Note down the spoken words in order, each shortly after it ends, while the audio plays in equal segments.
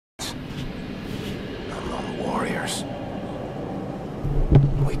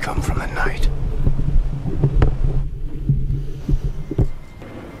come from the night.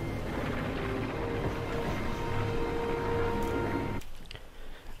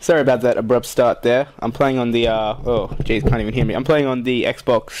 Sorry about that abrupt start there. I'm playing on the, oh, jeez, can't even hear me. I'm playing on the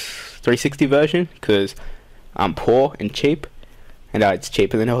Xbox 360 version, because I'm poor and cheap, and it's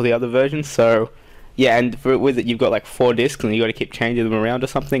cheaper than all the other versions, so, yeah, and with it, you've got like 4 discs, and you got to keep changing them around or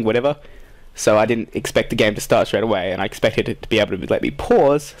something, whatever, so I didn't expect the game to start straight away, and I expected it to be able to let me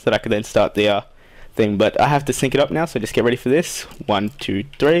pause, so that I could then start the, thing, but I have to sync it up now, so just get ready for this. 1, 2,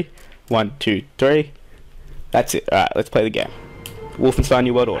 3, 1, 2, 3, that's it. Alright, let's play the game. Wolfenstein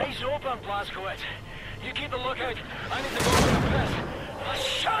New World Order. Eyes open, Blazkowicz. You keep the lookout. I need to go for a piss. Oh,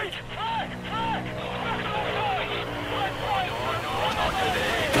 shite!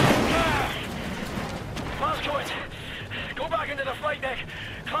 Blazkowicz, go back into the flight deck.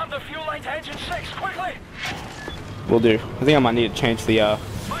 Clamp the fuel line to engine 6, quickly! Will do. I think I might need to change the,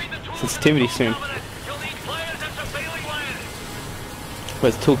 sensitivity soon. You'll need pliers and some bailing wire.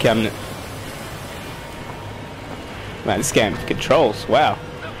 Where's the tool cabinet? Man, this game controls. Wow. The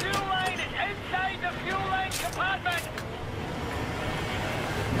fuel line inside the fuel line compartment.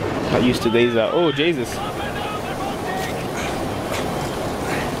 Not used to these. Oh Jesus.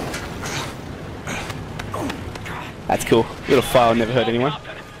 That's cool. Little file never hurt anyone.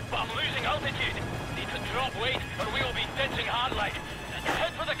 I'm losing altitude. Need to drop weight, or we will be ditching hard like.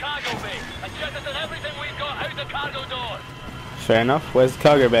 Head for the cargo bay and jettison everything we've got out the cargo door. Fair enough. Where's the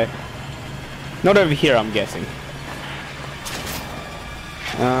cargo bay? Not over here, I'm guessing.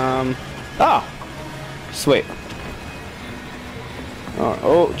 Ah! Sweet.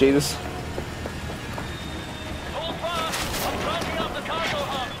 Oh, Jesus. Hold fast! I'm cranking up the cargo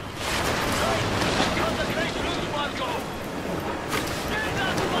hub! Right, concentrate through, Glasgow! Get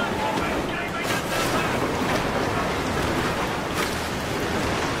that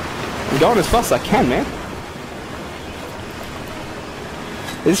I'm going as fast as I can, man.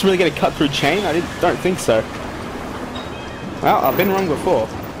 Is this really going to cut through chain? I don't think so. Well, I've been wrong before.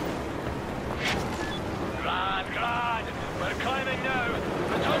 Grand. We're climbing now.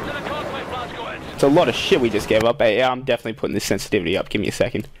 Return to the cockpit, Blazkowicz. It's a lot of shit we just gave up. Hey, yeah, I'm definitely putting this sensitivity up. Give me a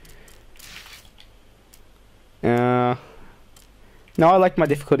second. No, I like my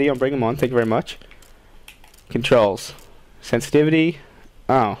difficulty. I'll bring them on. Thank you very much. Controls. Sensitivity.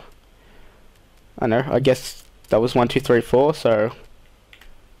 Oh. I know. I guess that was 1, 2, 3, 4, so...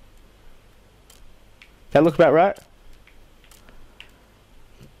 That look about right?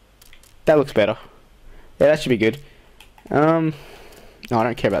 That looks better. Yeah, that should be good. No, I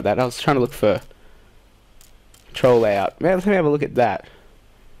don't care about that. I was trying to look for control layout. Man, let me have a look at that.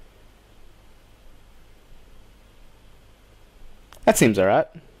 That seems alright.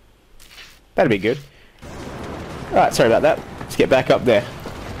 That'd be good. Alright, sorry about that. Let's get back up there.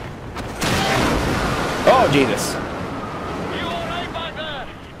 Oh, Jesus. You alright back there?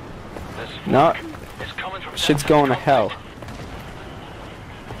 No. It's coming from Shit's going to hell.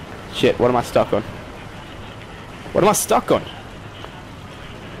 Shit, what am I stuck on? What am I stuck on?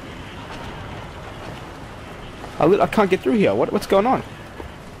 I can't get through here. What's going on?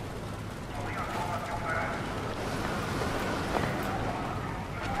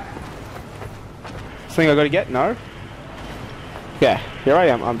 Something I gotta get? No? Yeah, here I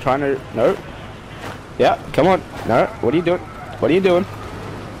am. I'm trying to... No. Yeah, come on. No, what are you doing? What are you doing?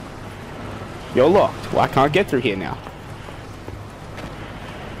 You're locked. Well, I can't get through here now.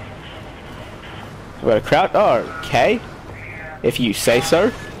 We got a crowd. Oh, okay. If you say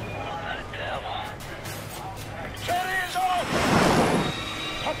so.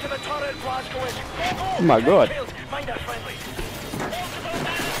 Oh my God.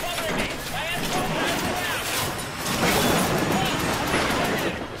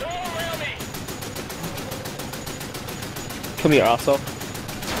 Come here, asshole.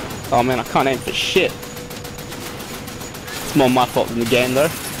 Oh man, I can't aim for shit. It's more my fault than the game, though.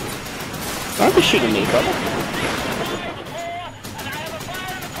 Don't be shooting me, brother.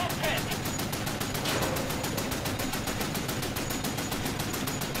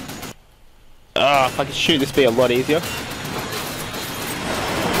 Ah, if I could shoot, this would be a lot easier.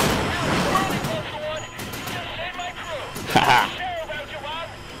 Haha.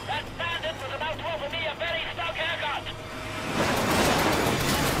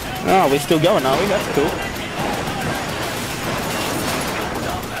 Oh, we're still going, are we? That's cool.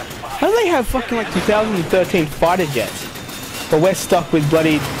 How do they have fucking like 2013 fighter jets? But we're stuck with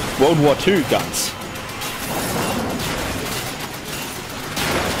bloody World War II guns.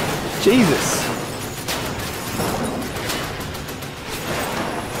 Jesus.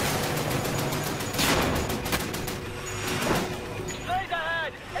 Straight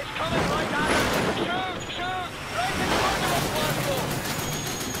ahead!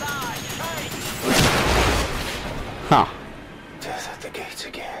 the gates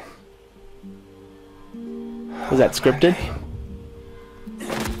again. Was that scripted?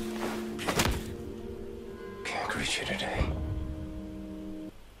 Can't reach you today.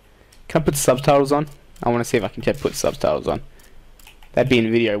 Can I put subtitles on? I want to see if I can put subtitles on. That'd be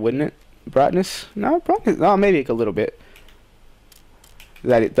in video, wouldn't it? Brightness? No, brightness. Oh, maybe a little bit. Is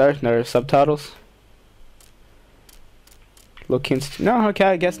that it though? No subtitles? Look no, okay,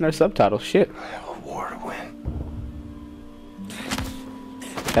 I guess no subtitles. Shit. I have a war to win.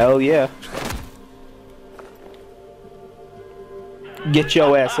 Hell yeah. Get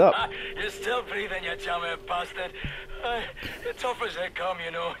your ass up. You're still breathing, you chummy bastard. The tough as they come,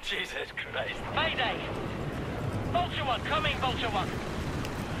 you know. Jesus Christ. Mayday! Vulture 1, coming, Vulture 1.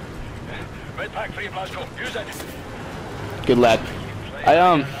 Red pack 3 Moscow, use it. Good lad.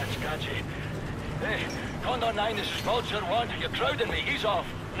 That's catchy. Hey, Condor 9, this is Vulture 1. You're crowding me, ease off.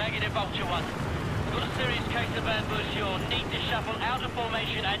 Negative, Vulture 1. We've got a serious case of ambush. You'll need to shuffle out of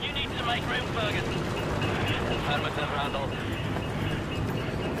formation and you need to make room, Ferguson. Affirmative, Randall.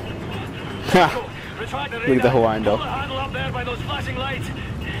 Look at the Hawaiian doll.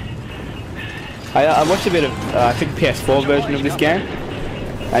 I watched a bit of, I think the PS4 version of this game,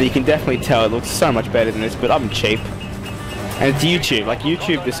 and you can definitely tell it looks so much better than this, but I'm cheap. And it's YouTube, like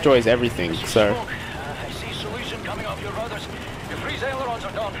YouTube destroys everything, so... I see solution coming off your rudders. Your freeze ailerons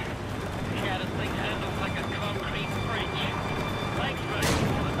are done. Yeah, this thing handles like a concrete bridge. Thanks,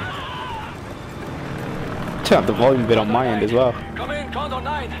 buddy. Turn up the volume a bit on my end as well. Come in, Condor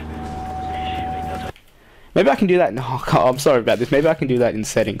 9. Maybe I can do that. No, I'm sorry about this. Maybe I can do that in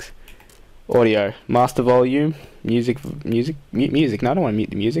settings. Audio, master volume, music. Mute music. No, I don't want to mute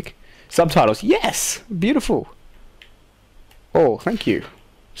the music. Subtitles. Yes, beautiful. Oh, thank you.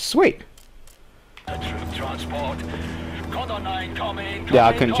 Sweet. Troop transport. Condor 9, come in. Yeah,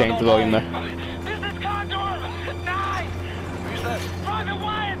 I couldn't change the volume though. This is Condor 9. Who's this? Private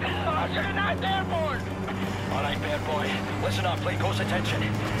Wyatt. You're not airborne. All right, bear boy. Listen up. Pay close attention.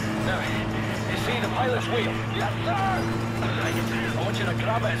 Now. You see the pilot's wheel? Yes, sir! Right. I want you to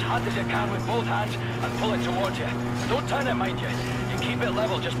grab it as hard as you can with both hands and pull it towards you. Don't turn it, mind you. You keep it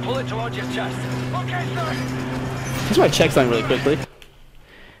level, just pull it towards your chest. Okay, sir! Just want to check something really quickly.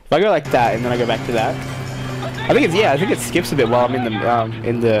 If I go like that and then I go back to that, I think it skips a bit while I'm in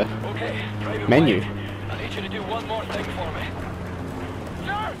the Okay, menu. I need you to do one more thing for me.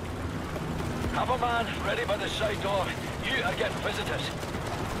 Sir! Have a man ready by the side door. You are getting visitors.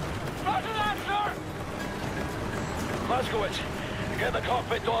 Roger that, sir! Moskowitz, get the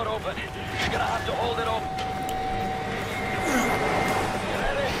cockpit door open. You're gonna have to hold it open. You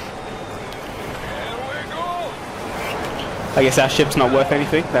ready? Here we go! I guess our ship's not worth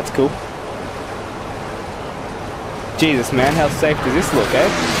anything. That's cool. Jesus, man, how safe does this look, eh?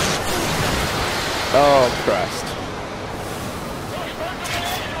 Oh, Christ.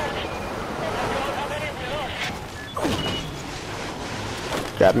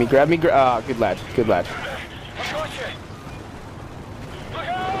 Grab me, ah, good lad, good lad.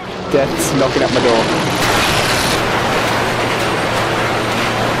 Death's knocking at my door.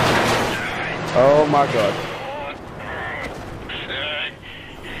 Oh my god.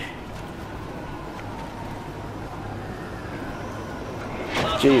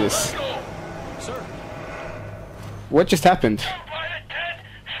 Jesus. What just happened?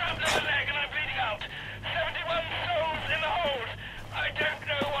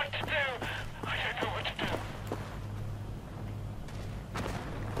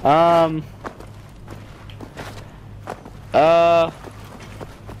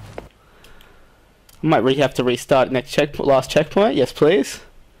 Might really have to restart next last checkpoint. Yes, please.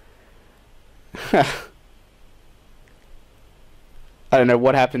 I don't know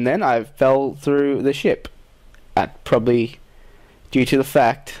what happened then. I fell through the ship. Probably due to the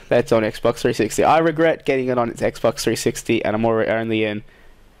fact that it's on Xbox 360. I regret getting it on its Xbox 360, and I'm only in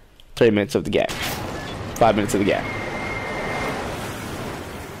 3 minutes of the game. 5 minutes of the game.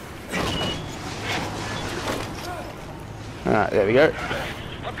 Alright, there we go.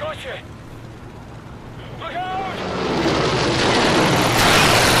 I've got you. Look out!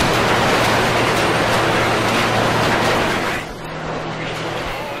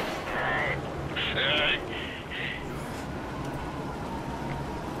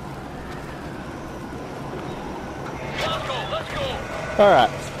 Let's go. Alright.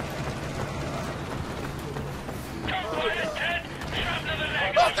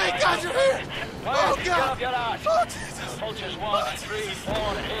 Oh, thank God you're here! Oh, Get God! off your ass. Oh, Jesus! Vultures 1, 3, 4,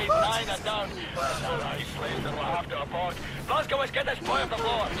 8, 9 and down. Alright, slaves, and we'll have to abort. Glasgow, let's get this boy off the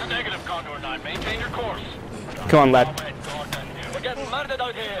floor. It's a negative, Condor 9. Maintain your course. Come on, lad. Gordon, We're getting murdered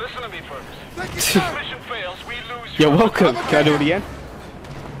out here. Listen to me, Fergus. Thank you, If sir. the mission fails, we lose You're you. welcome. Can I do it again?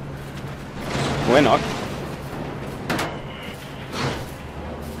 We're not.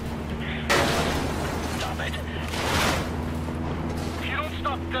 Stop it. If you don't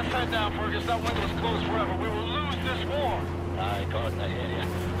stop this head now, Fergus, that window's closed forever. We will lose this war. Aye, Gordon, I hear you.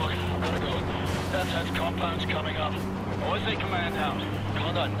 Look, I've gotta go. Death's Head's compound's coming up. OSA command house.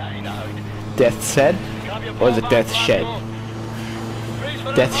 Conduct 9 out. Death's Head? Grab your Or is it ball Death's back, Shed? Blasco. Brace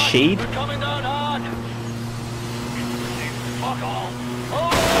for the Death's rush. Shed? We're coming down hard. Fuck all.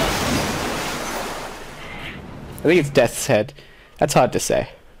 Oh! I think it's Death's Head. That's hard to say.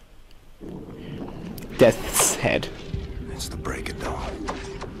 Death's Head. It's the break of dawn.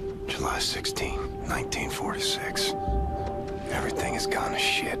 July 16, 1946. Everything has gone to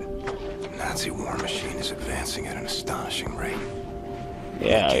shit. The Nazi war machine is advancing at an astonishing rate.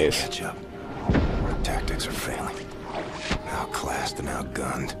 Yeah, it Can't is. catch up. Our tactics are failing. Outclassed and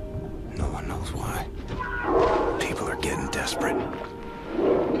outgunned. No one knows why. People are getting desperate.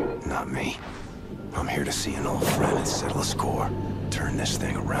 Not me. I'm here to see an old friend and settle a score. Turn this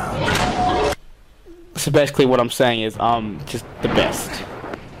thing around. So basically what I'm saying is, just the best.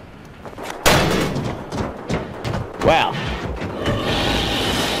 Wow.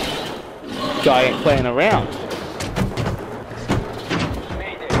 Guy ain't playing around.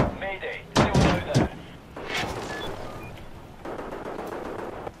 Mayday, mayday. Anyone out there?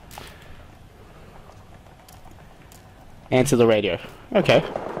 Answer the radio. Okay.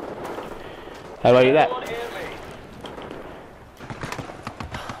 How do I do that? Anyone hear me?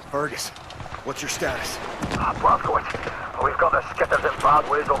 Fergus, what's your status? Blazkowicz, we've got the skitters in bad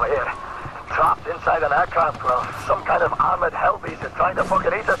ways over here. Trapped inside an aircraft, well, some kind of armored hell beast is trying to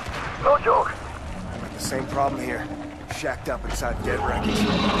fucking eat us. No joke. The same problem here. Shacked up inside dead wreckage. Is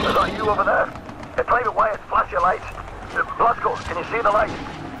that you over there? Private Wyatt, flash your lights. Blazko, can you see the light?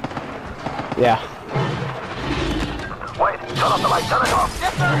 Yeah. Wait, turn off the light, turn it off.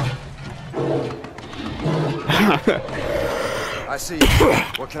 Yes, sir. I see you.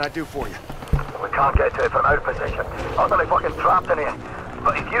 What can I do for you? We can't get to it from our position. Utterly fucking trapped in here.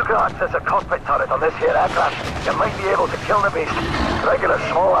 But if you can access a cockpit turret on this here aircraft, you might be able to kill the beast. Regular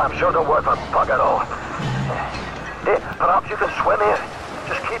small arms sure don't work for bugger all. Hey, perhaps you can swim here.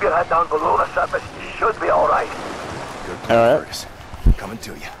 Just keep your head down below the surface. You should be alright. Good plan, All right. Fergus. Coming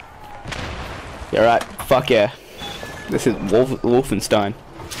to you. You're right. Fuck yeah. This is Wolfenstein.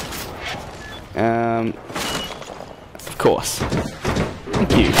 Of course.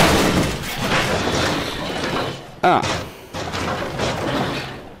 Thank you. Ah.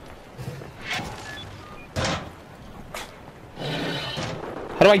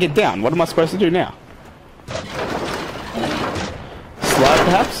 How do I get down? What am I supposed to do now? Slide,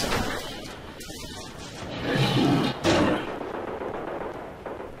 perhaps?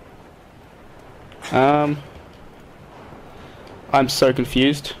 I'm so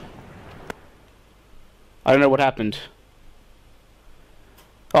confused. I don't know what happened.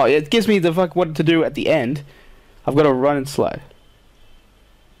 Oh, it gives me the fuck what to do at the end. I've got to run and slide.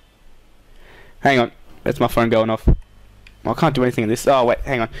 Hang on. That's my phone going off. Well, I can't do anything in this. Oh, wait.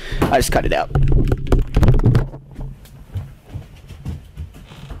 Hang on. I just cut it out.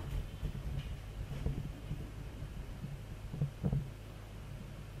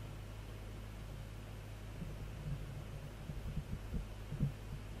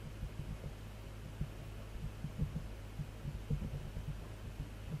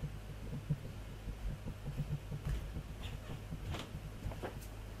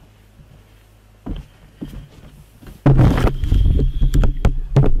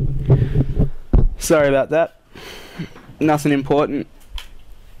 Sorry about that. Nothing important.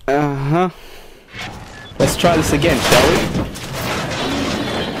 Uh-huh. Let's try this again, shall we?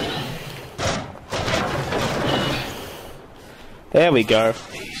 There we go.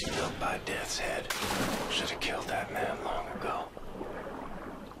 Beast built by Death's Head. Should have killed that man long ago.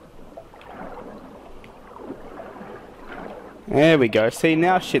 There we go. See,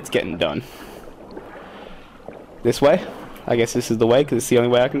 now shit's getting done. This way? I guess this is the way, because it's the only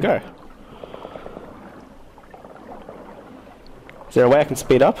way I can go. Is there a way I can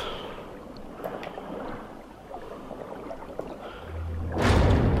speed up?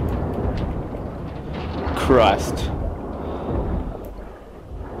 Christ.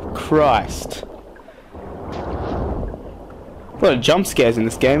 Christ. A lot of jump scares in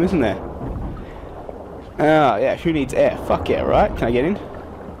this game, isn't there? Oh, yeah, who needs air? Fuck yeah, right? Can I get in?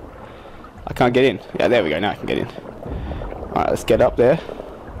 I can't get in. Yeah, there we go, now I can get in. Alright, let's get up there.